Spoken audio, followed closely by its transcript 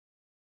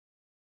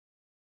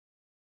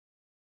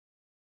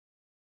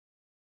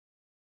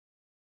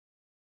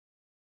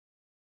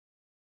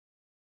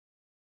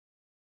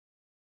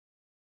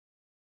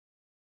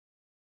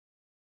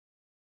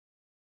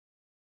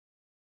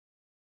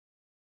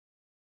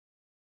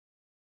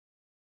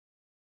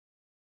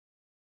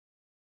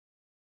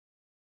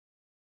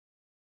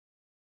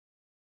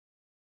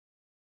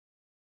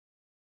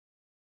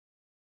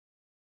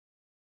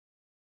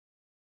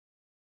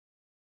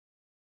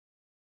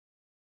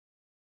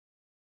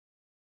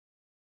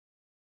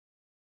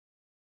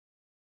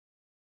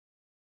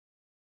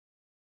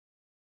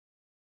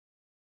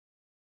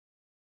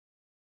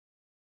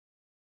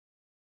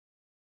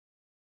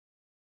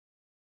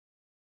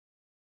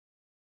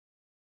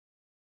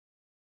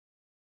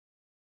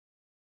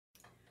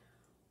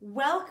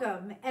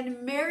Welcome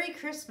and Merry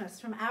Christmas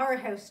from our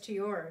house to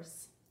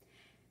yours.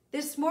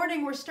 This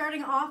morning we're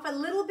starting off a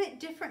little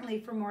bit differently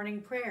for morning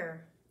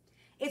prayer.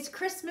 It's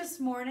Christmas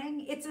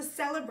morning, it's a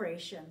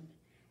celebration.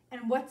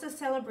 And what's a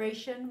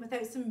celebration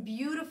without some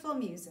beautiful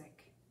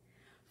music?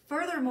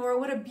 Furthermore,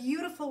 what a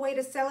beautiful way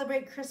to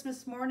celebrate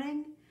Christmas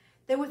morning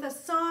than with a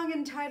song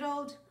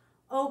entitled,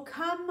 O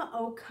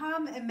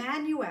Come,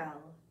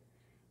 Emmanuel.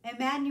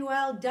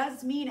 Emmanuel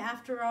does mean,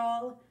 after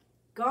all,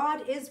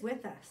 God is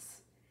with us.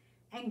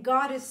 And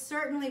God is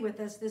certainly with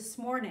us this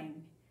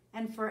morning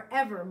and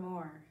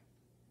forevermore.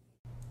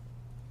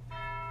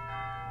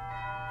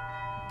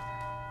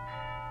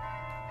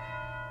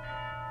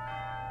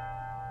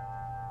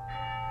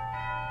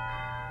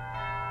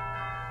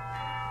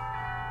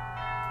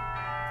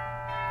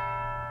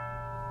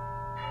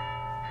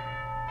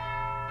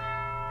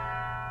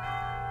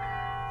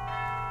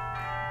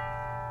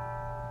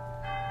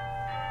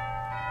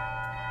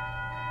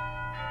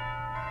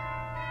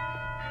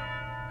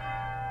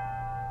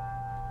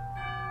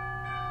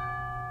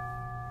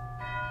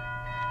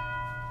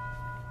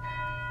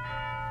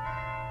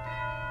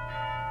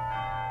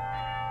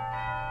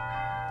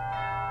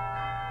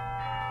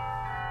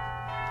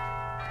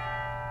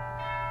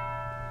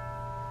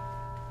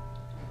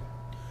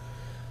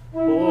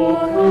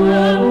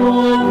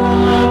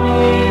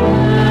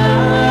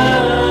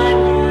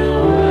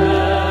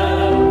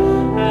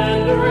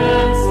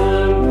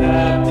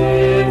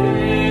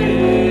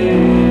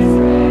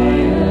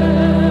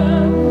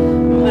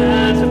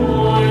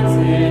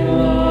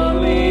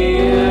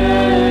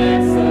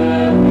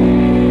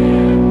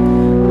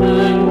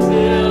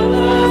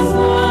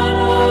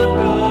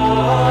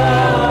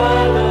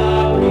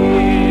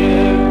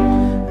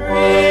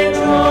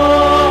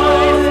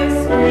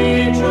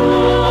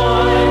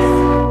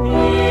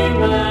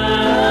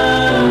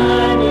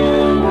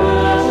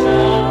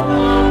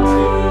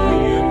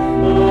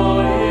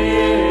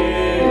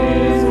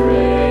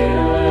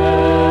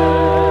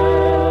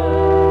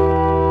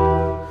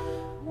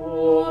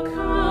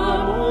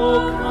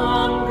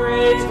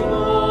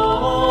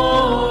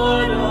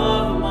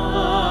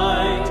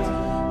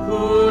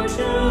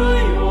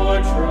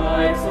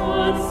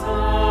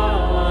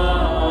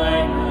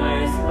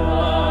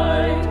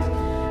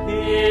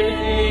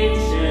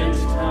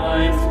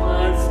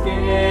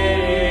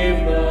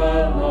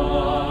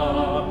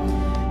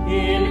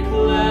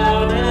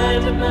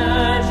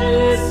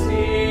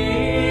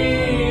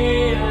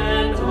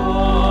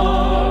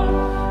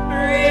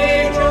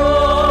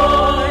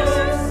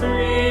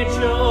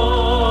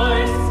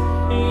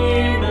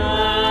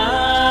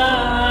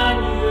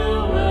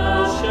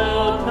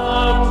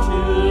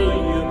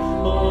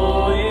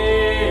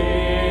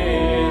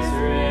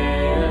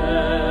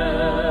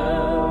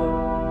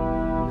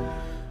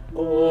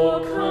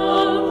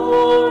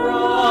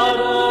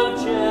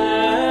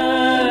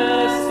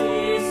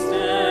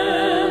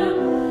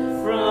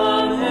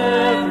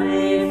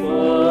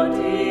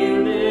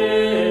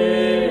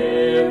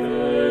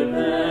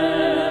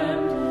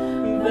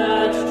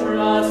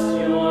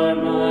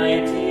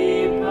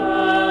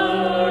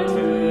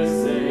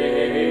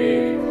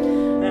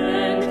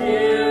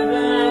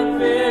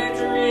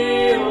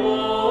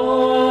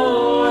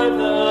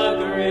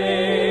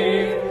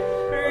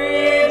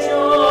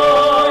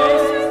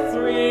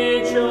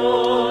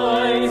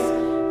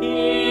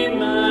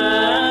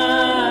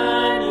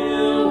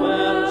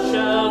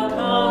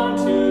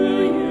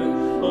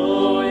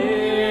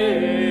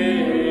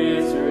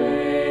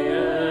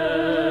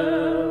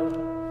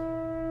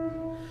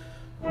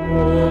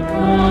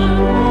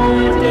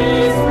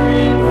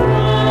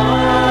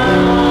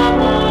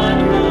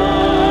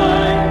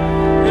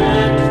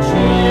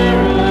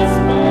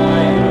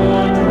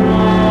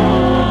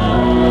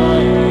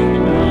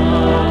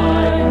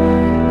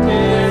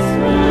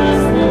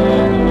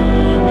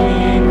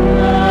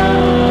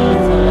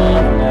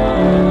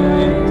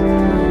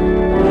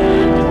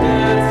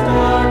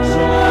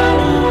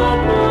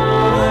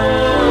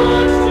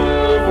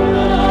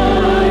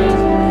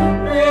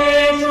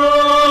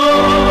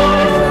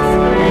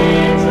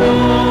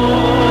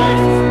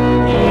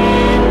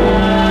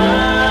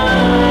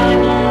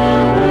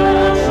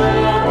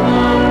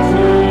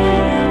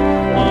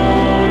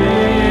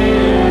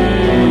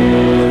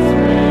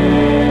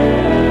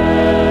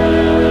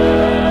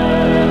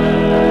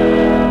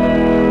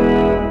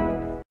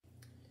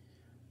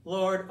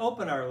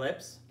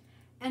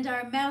 And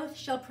our mouth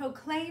shall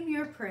proclaim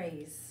your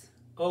praise.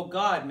 O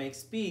God, make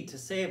speed to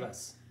save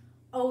us.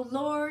 O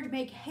Lord,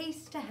 make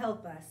haste to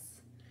help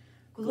us.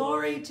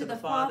 Glory to the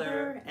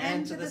Father,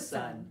 and to the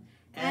Son,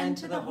 and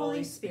to the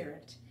Holy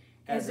Spirit,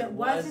 as it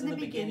was in the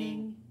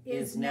beginning,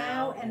 is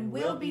now, and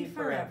will be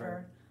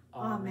forever.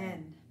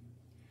 Amen.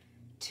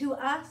 To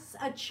us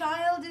a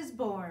child is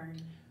born.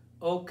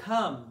 O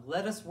come,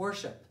 let us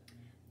worship.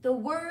 The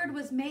Word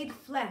was made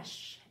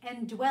flesh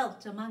and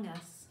dwelt among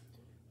us.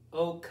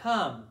 O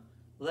come,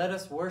 let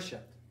us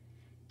worship.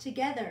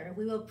 Together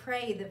we will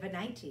pray the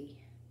Venite.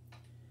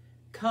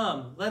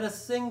 Come, let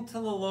us sing to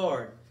the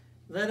Lord.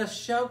 Let us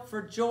shout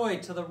for joy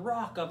to the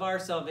rock of our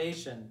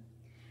salvation.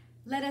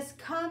 Let us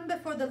come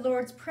before the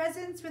Lord's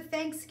presence with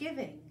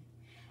thanksgiving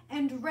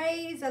and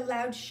raise a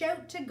loud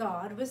shout to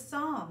God with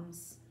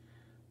psalms.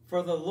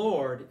 For the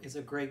Lord is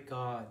a great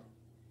God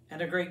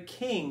and a great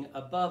King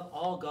above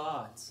all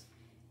gods.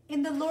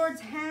 In the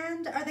Lord's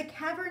hand are the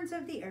caverns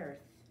of the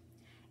earth,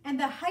 and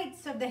the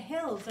heights of the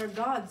hills are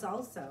God's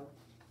also.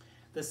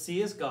 The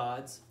sea is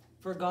God's,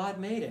 for God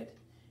made it,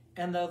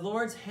 and the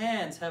Lord's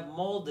hands have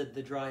molded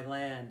the dry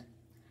land.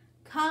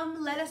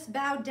 Come, let us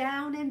bow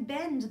down and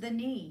bend the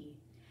knee,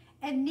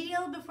 and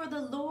kneel before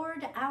the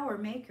Lord our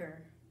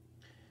Maker.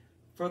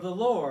 For the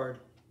Lord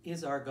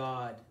is our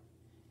God,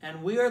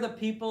 and we are the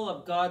people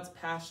of God's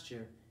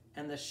pasture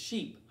and the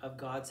sheep of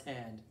God's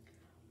hand.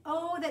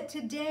 Oh, that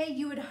today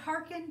you would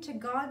hearken to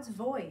God's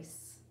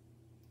voice.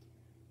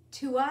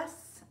 To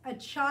us a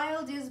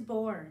child is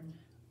born.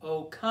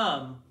 Oh,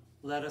 come,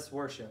 let us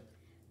worship.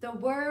 The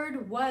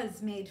Word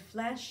was made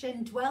flesh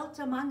and dwelt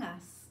among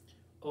us.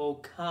 Oh,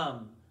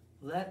 come,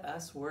 let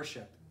us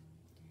worship.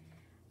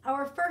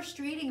 Our first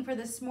reading for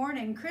this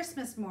morning,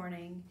 Christmas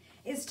morning,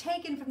 is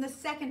taken from the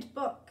second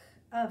book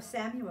of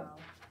Samuel.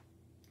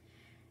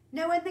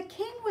 Now when the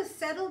king was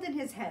settled in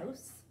his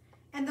house,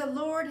 and the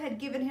Lord had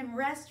given him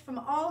rest from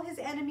all his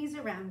enemies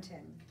around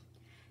him,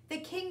 the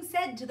king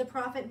said to the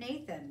prophet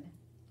Nathan,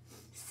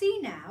 "See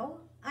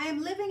now, I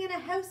am living in a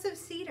house of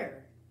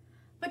cedar,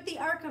 but the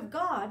ark of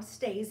God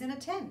stays in a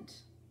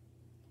tent."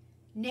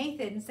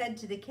 Nathan said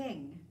to the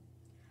king,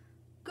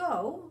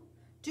 "Go,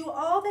 do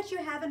all that you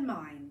have in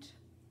mind,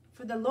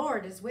 for the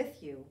Lord is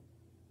with you."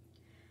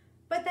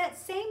 But that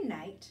same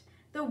night,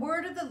 the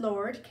word of the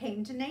Lord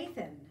came to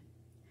Nathan.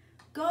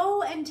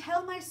 "Go and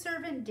tell my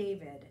servant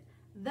David,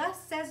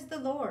 thus says the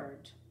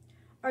Lord,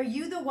 are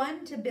you the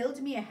one to build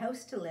me a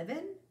house to live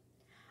in?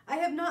 I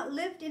have not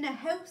lived in a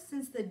house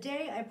since the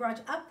day I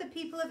brought up the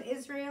people of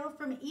Israel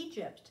from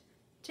Egypt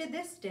to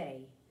this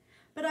day,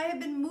 but I have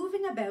been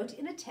moving about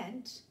in a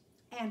tent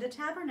and a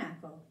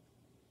tabernacle.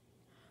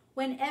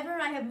 Whenever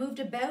I have moved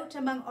about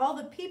among all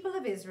the people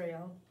of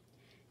Israel,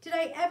 did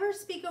I ever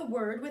speak a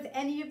word with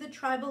any of the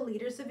tribal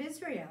leaders of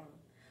Israel,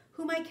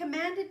 whom I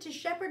commanded to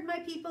shepherd my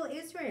people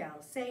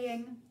Israel,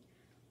 saying,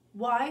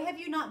 'Why have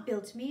you not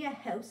built me a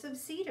house of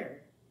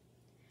cedar?'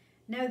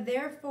 Now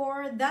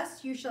therefore,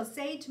 thus you shall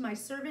say to my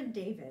servant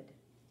David,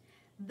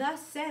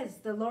 'Thus says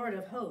the Lord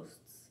of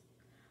hosts,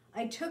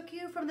 I took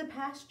you from the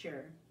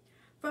pasture,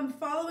 from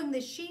following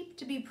the sheep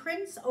to be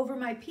prince over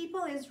my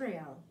people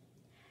Israel,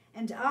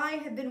 and I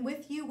have been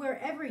with you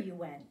wherever you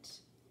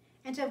went,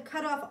 and have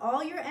cut off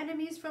all your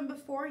enemies from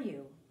before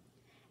you,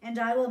 and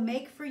I will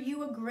make for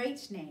you a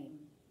great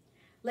name,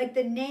 like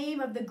the name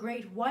of the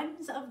great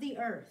ones of the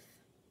earth.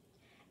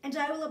 And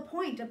I will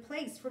appoint a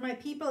place for my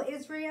people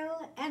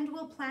Israel and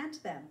will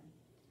plant them,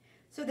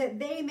 so that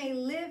they may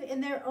live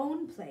in their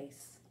own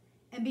place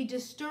and be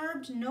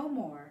disturbed no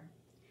more,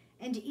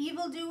 and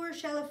evildoers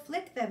shall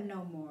afflict them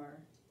no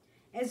more,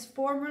 as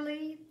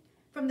formerly,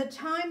 from the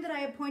time that I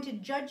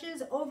appointed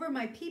judges over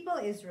my people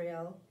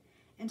Israel,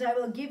 and I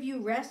will give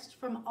you rest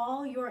from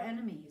all your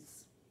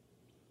enemies.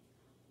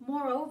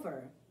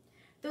 Moreover,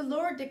 the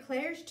Lord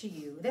declares to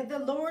you that the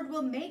Lord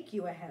will make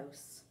you a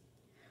house.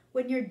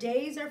 When your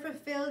days are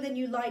fulfilled and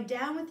you lie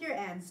down with your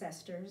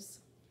ancestors,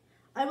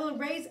 I will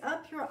raise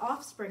up your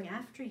offspring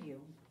after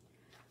you,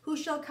 who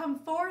shall come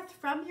forth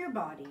from your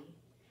body,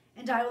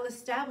 and I will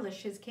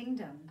establish his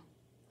kingdom.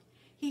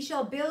 He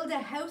shall build a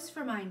house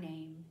for my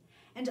name,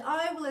 and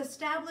I will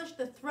establish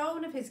the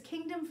throne of his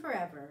kingdom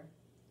forever.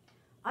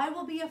 I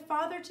will be a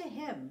father to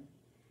him,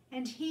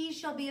 and he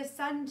shall be a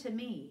son to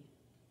me.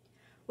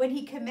 When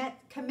he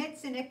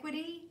commits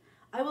iniquity,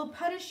 I will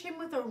punish him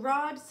with a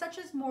rod such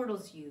as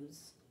mortals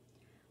use,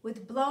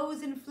 with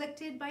blows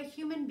inflicted by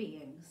human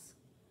beings.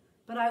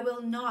 But I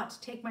will not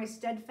take my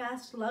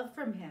steadfast love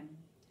from him,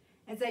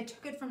 as I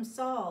took it from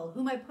Saul,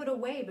 whom I put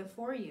away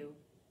before you.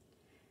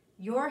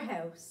 Your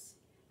house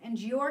and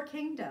your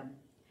kingdom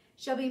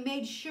shall be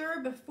made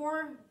sure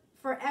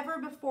forever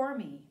before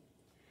me.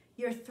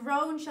 Your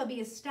throne shall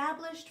be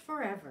established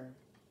forever."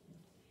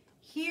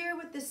 Hear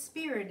what the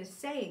Spirit is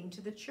saying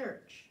to the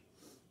church.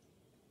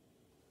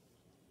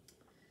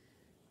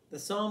 The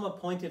psalm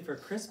appointed for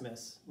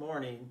Christmas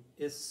morning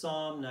is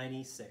Psalm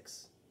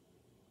 96.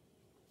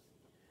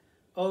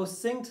 Oh,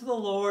 sing to the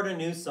Lord a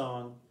new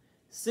song.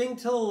 Sing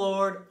to the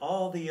Lord,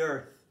 all the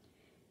earth.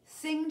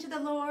 Sing to the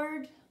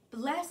Lord,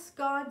 bless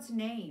God's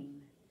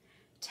name.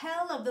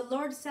 Tell of the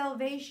Lord's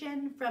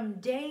salvation from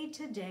day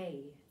to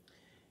day.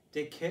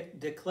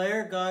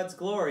 Declare God's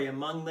glory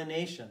among the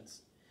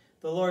nations,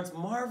 the Lord's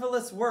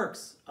marvelous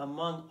works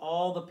among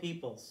all the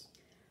peoples.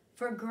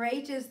 For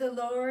great is the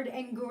Lord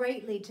and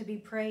greatly to be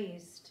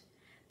praised.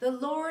 The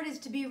Lord is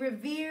to be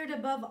revered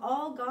above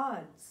all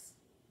gods.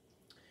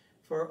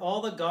 For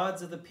all the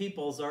gods of the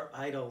peoples are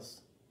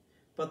idols,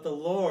 but the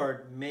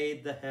Lord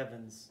made the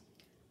heavens.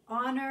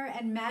 Honor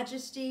and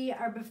majesty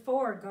are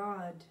before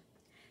God.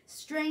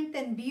 Strength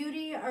and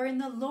beauty are in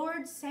the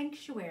Lord's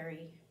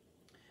sanctuary.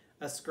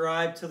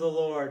 Ascribe to the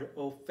Lord,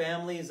 O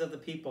families of the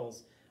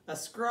peoples.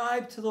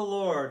 Ascribe to the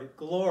Lord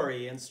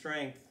glory and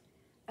strength.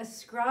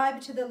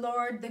 Ascribe to the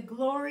Lord the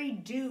glory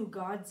due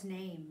God's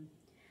name.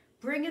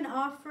 Bring an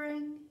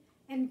offering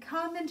and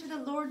come into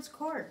the Lord's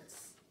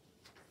courts.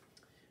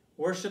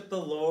 Worship the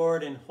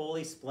Lord in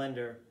holy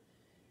splendor.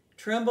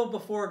 Tremble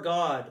before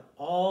God,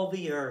 all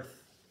the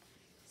earth.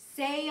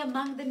 Say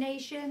among the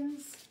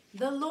nations,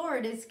 the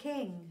Lord is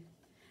king.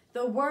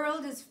 The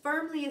world is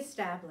firmly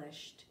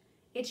established.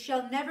 It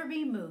shall never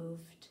be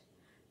moved.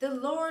 The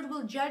Lord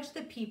will judge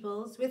the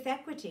peoples with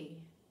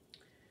equity.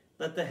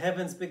 Let the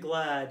heavens be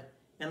glad,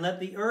 and let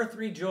the earth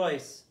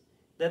rejoice.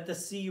 Let the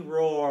sea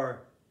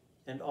roar,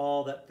 and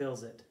all that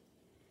fills it.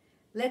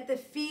 Let the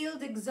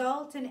field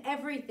exult and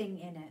everything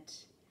in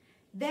it.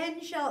 Then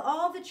shall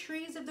all the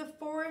trees of the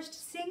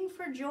forest sing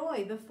for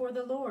joy before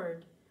the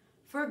Lord.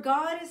 For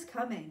God is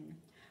coming.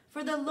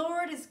 For the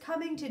Lord is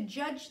coming to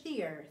judge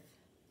the earth.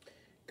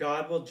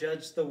 God will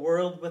judge the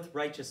world with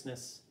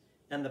righteousness,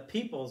 and the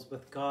peoples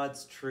with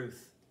God's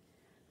truth.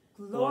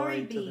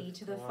 Glory be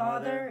to the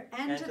Father,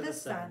 and to the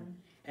Son,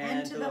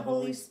 and to the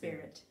Holy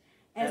Spirit,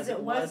 as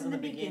it was in the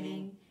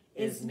beginning,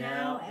 is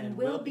now, and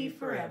will be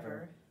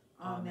forever.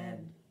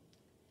 Amen.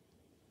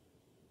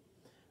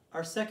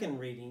 Our second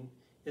reading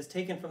is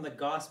taken from the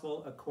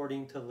Gospel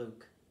according to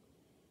Luke.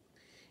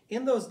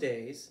 In those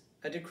days,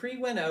 a decree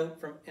went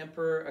out from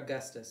Emperor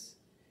Augustus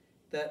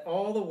that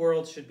all the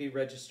world should be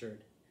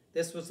registered.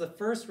 This was the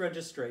first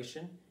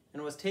registration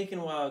and was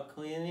taken while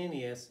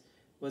Quirinius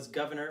was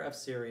governor of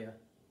Syria.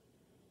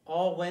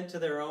 All went to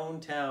their own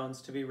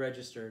towns to be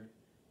registered.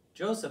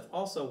 Joseph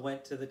also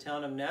went to the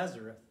town of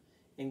Nazareth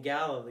in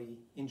Galilee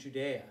in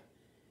Judea,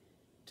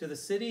 to the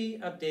city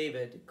of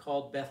David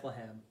called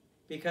Bethlehem,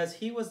 because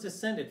he was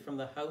descended from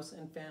the house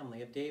and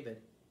family of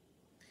David.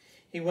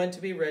 He went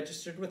to be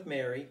registered with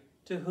Mary,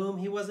 to whom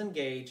he was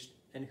engaged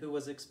and who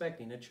was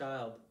expecting a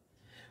child.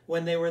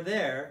 When they were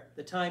there,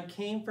 the time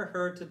came for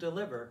her to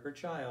deliver her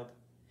child.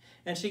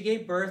 And she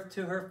gave birth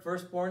to her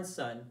firstborn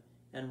son,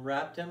 and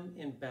wrapped him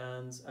in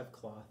bands of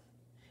cloth,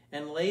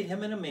 and laid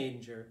him in a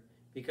manger,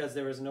 because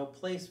there was no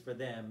place for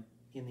them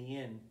in the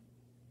inn.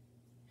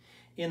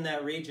 In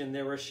that region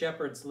there were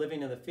shepherds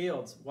living in the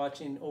fields,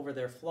 watching over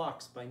their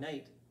flocks by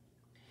night.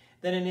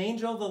 Then an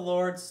angel of the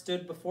Lord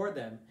stood before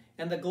them,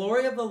 and the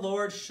glory of the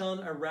Lord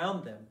shone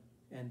around them,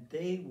 and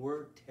they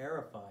were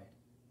terrified.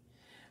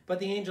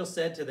 But the angel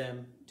said to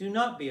them, "Do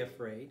not be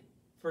afraid,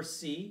 for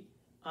see,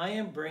 I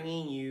am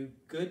bringing you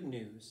good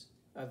news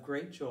of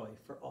great joy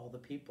for all the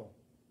people.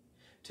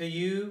 To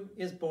you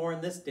is born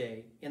this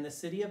day in the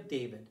city of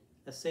David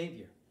a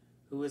Savior,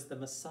 who is the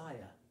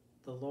Messiah,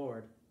 the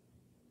Lord.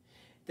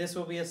 This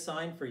will be a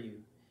sign for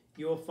you.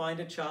 You will find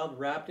a child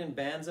wrapped in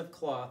bands of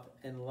cloth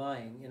and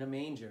lying in a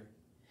manger."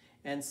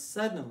 And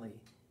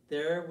suddenly,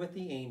 there with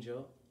the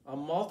angel, a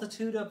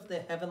multitude of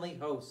the heavenly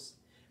hosts,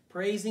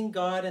 praising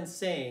God and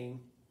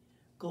saying,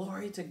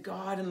 "Glory to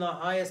God in the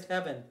highest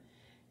heaven,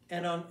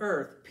 and on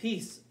earth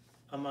peace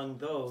among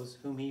those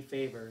whom he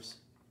favors."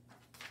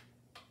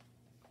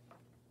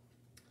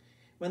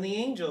 When the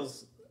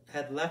angels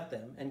had left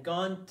them and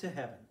gone to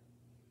heaven,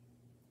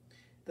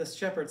 the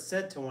shepherds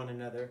said to one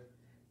another,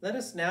 "Let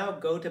us now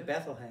go to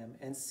Bethlehem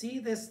and see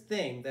this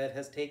thing that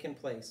has taken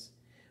place,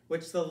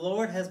 which the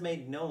Lord has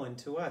made known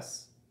to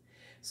us."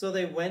 So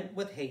they went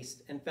with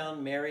haste and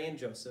found Mary and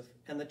Joseph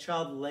and the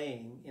child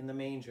laying in the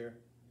manger.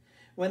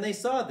 When they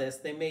saw this,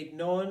 they made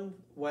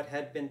known what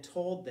had been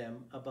told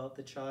them about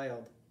the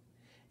child.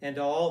 And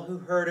all who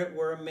heard it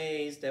were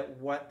amazed at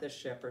what the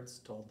shepherds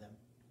told them.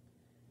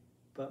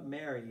 But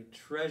Mary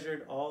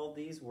treasured all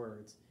these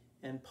words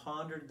and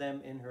pondered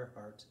them in her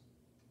heart.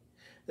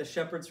 The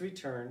shepherds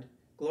returned,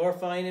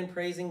 glorifying and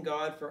praising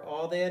God for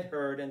all they had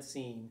heard and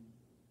seen,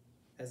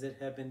 as it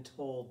had been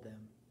told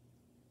them.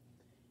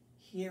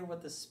 Hear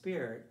what the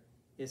Spirit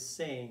is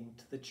saying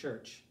to the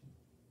church.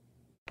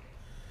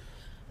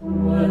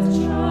 What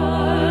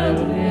child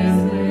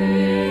is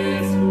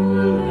this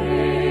who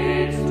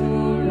lays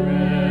to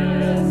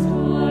rest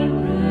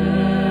on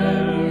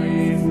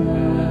Mary's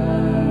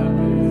lap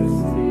this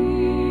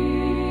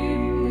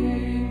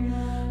evening,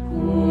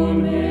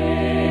 whom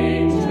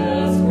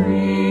angels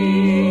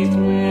greet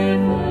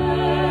with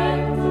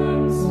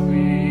anthems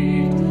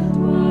sweet,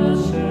 while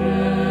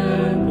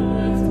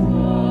shepherds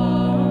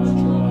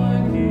watch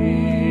on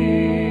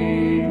keeping?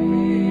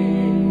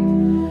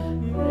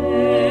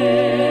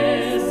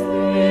 This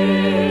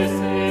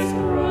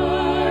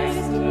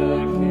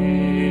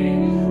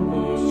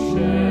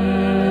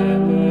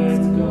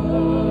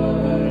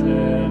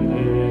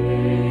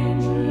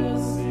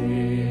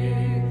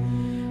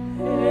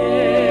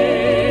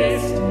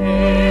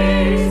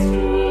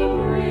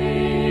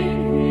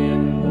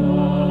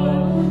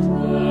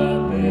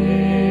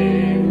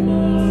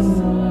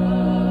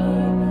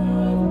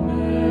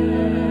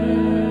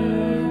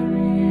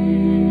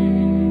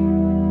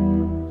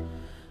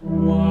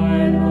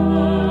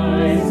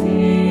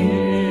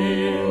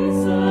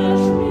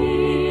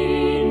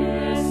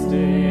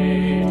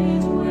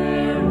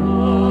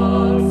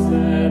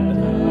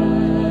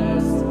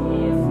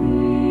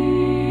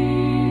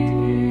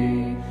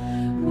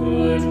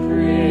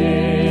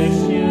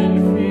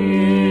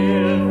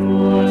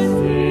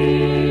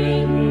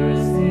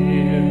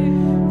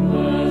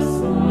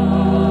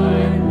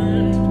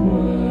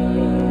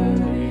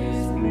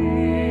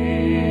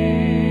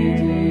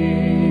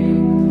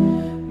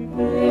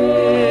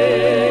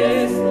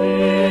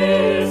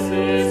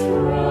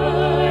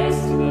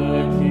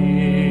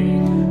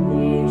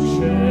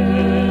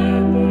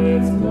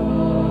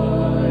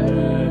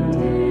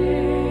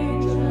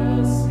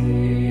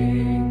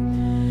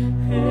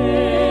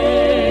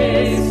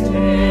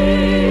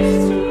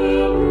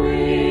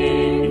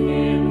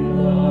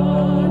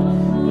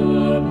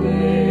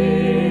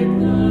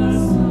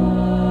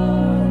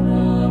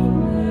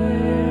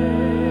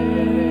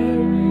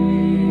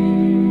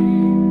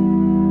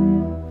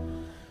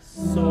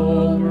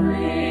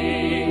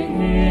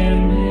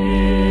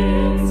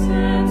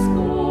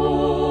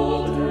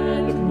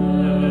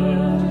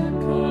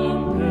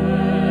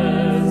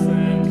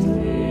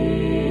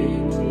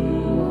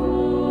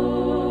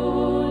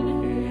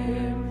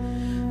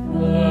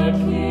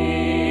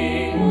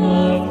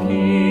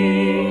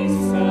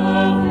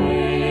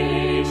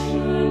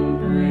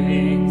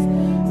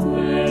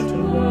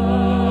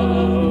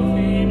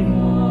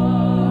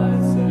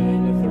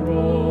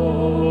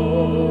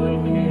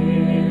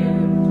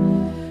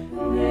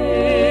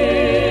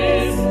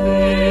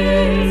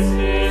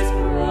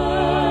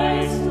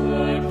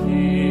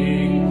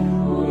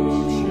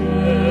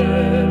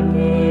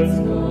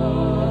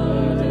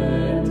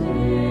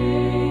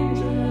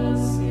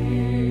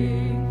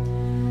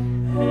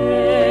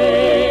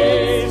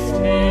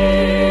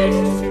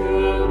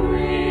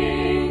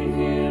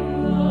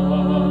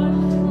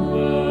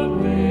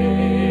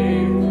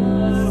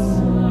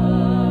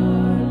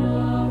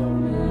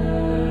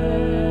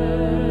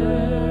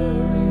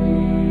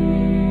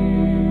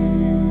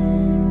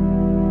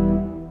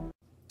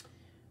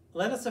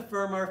Let us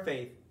affirm our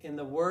faith in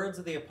the words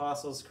of the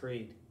Apostles'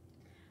 Creed.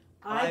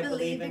 I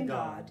believe in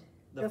God,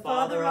 the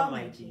Father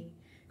Almighty,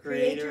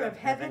 creator of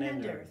heaven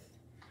and earth.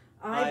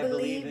 I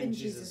believe in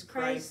Jesus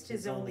Christ,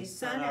 his only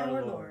Son,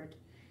 our Lord.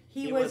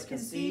 He was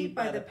conceived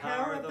by the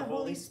power of the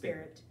Holy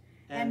Spirit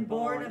and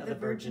born of the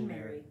Virgin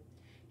Mary.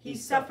 He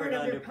suffered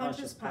under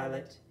Pontius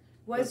Pilate,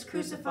 was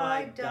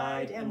crucified,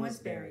 died, and was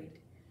buried.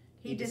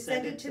 He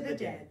descended to the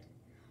dead.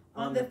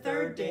 On the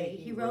third day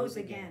he rose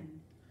again.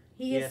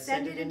 He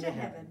ascended into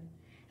heaven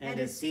and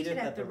is seated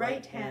at the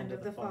right hand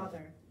of the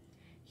Father.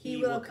 He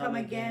will come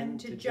again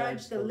to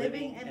judge the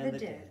living and the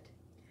dead.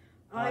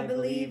 I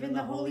believe in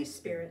the Holy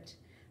Spirit,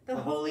 the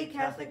Holy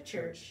Catholic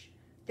Church,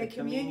 the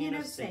communion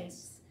of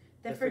saints,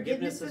 the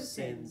forgiveness of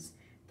sins,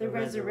 the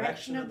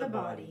resurrection of the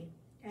body,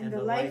 and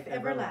the life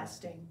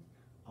everlasting.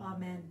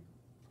 Amen.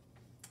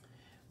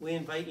 We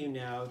invite you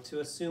now to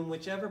assume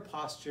whichever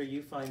posture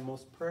you find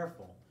most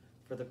prayerful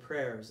for the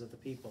prayers of the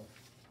people.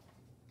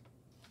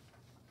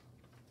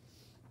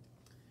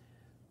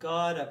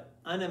 God of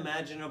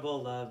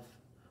unimaginable love,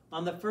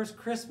 on the first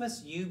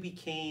Christmas you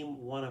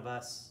became one of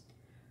us.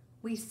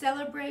 We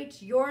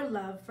celebrate your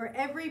love for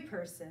every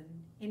person,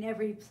 in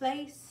every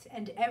place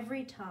and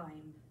every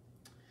time.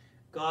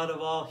 God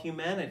of all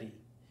humanity,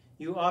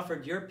 you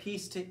offered your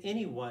peace to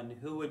anyone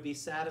who would be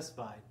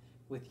satisfied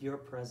with your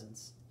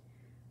presence.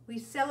 We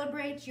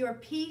celebrate your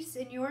peace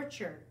in your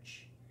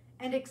church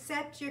and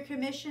accept your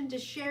commission to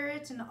share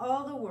it in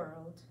all the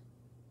world.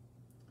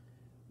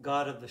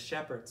 God of the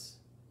shepherds,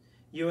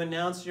 you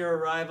announced your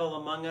arrival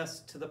among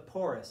us to the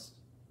poorest,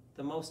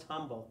 the most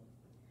humble.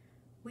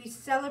 We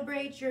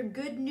celebrate your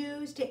good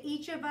news to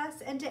each of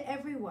us and to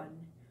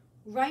everyone,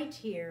 right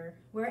here,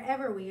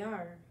 wherever we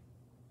are.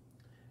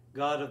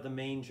 God of the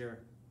manger,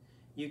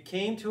 you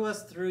came to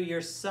us through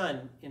your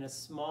Son in a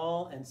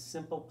small and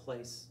simple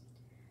place.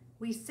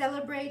 We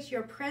celebrate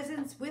your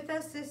presence with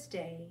us this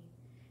day,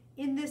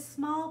 in this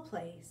small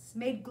place,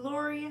 made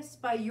glorious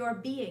by your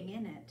being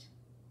in it.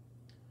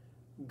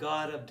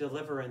 God of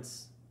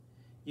deliverance,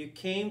 you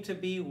came to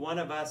be one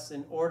of us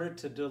in order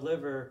to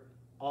deliver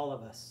all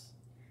of us.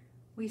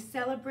 We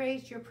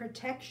celebrate your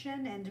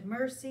protection and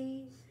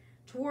mercy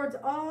towards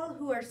all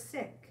who are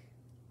sick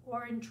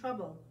or in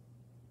trouble.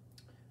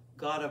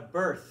 God of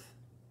birth,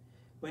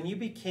 when you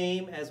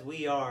became as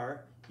we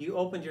are, you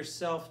opened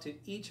yourself to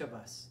each of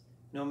us,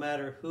 no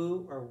matter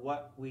who or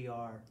what we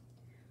are.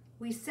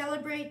 We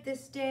celebrate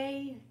this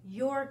day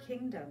your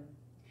kingdom,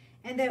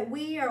 and that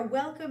we are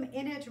welcome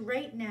in it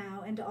right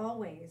now and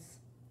always.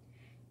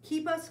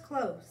 Keep us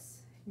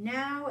close,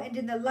 now and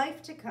in the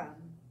life to come.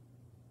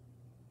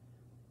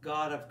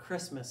 God of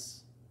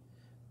Christmas,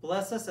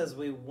 bless us as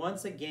we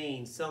once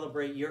again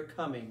celebrate your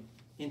coming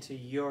into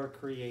your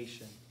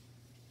creation.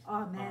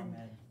 Amen.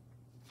 Amen.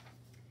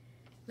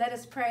 Let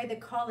us pray the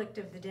collect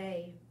of the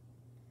day.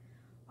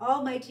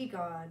 Almighty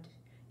God,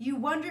 you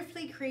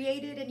wonderfully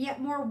created and yet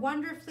more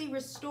wonderfully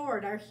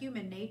restored our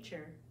human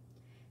nature.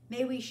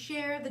 May we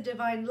share the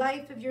divine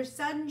life of your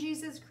Son,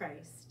 Jesus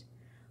Christ,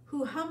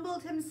 who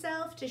humbled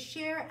himself to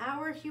share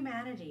our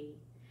humanity,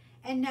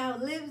 and now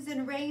lives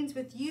and reigns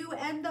with you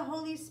and the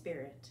Holy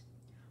Spirit,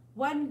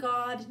 one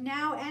God,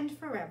 now and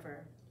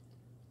forever.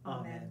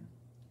 Amen.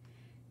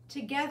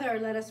 Together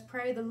let us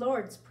pray the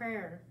Lord's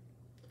Prayer.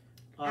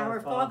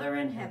 Our Father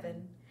in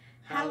heaven,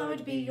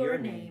 hallowed be your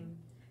name.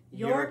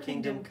 Your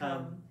kingdom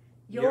come,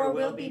 your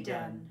will be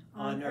done,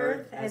 on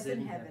earth as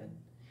in heaven.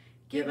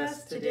 Give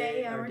us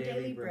today our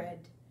daily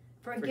bread.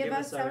 Forgive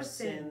us our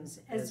sins,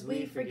 as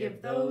we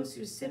forgive those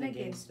who sin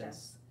against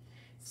us.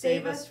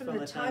 Save us from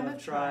the time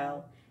of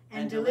trial,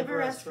 and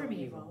deliver us from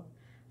evil.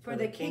 For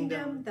the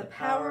kingdom, the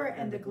power,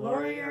 and the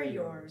glory are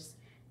yours,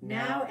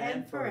 now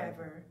and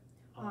forever.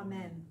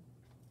 Amen.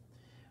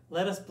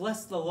 Let us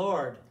bless the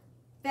Lord.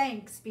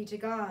 Thanks be to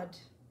God.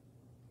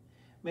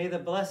 May the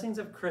blessings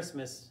of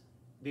Christmas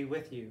be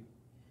with you.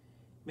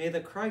 May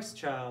the Christ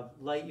child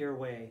light your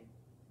way.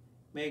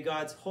 May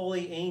God's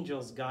holy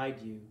angels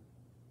guide you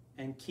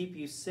and keep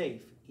you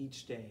safe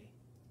each day.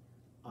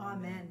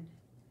 Amen.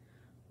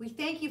 We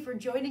thank you for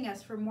joining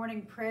us for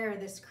morning prayer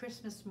this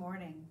Christmas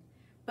morning.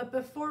 But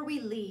before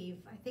we leave,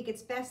 I think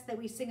it's best that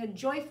we sing a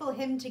joyful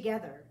hymn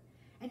together.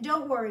 And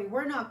don't worry,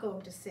 we're not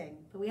going to sing,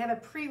 but we have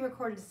a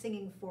pre-recorded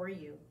singing for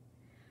you.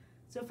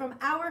 So from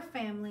our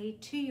family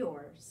to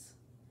yours,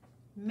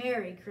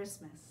 Merry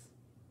Christmas.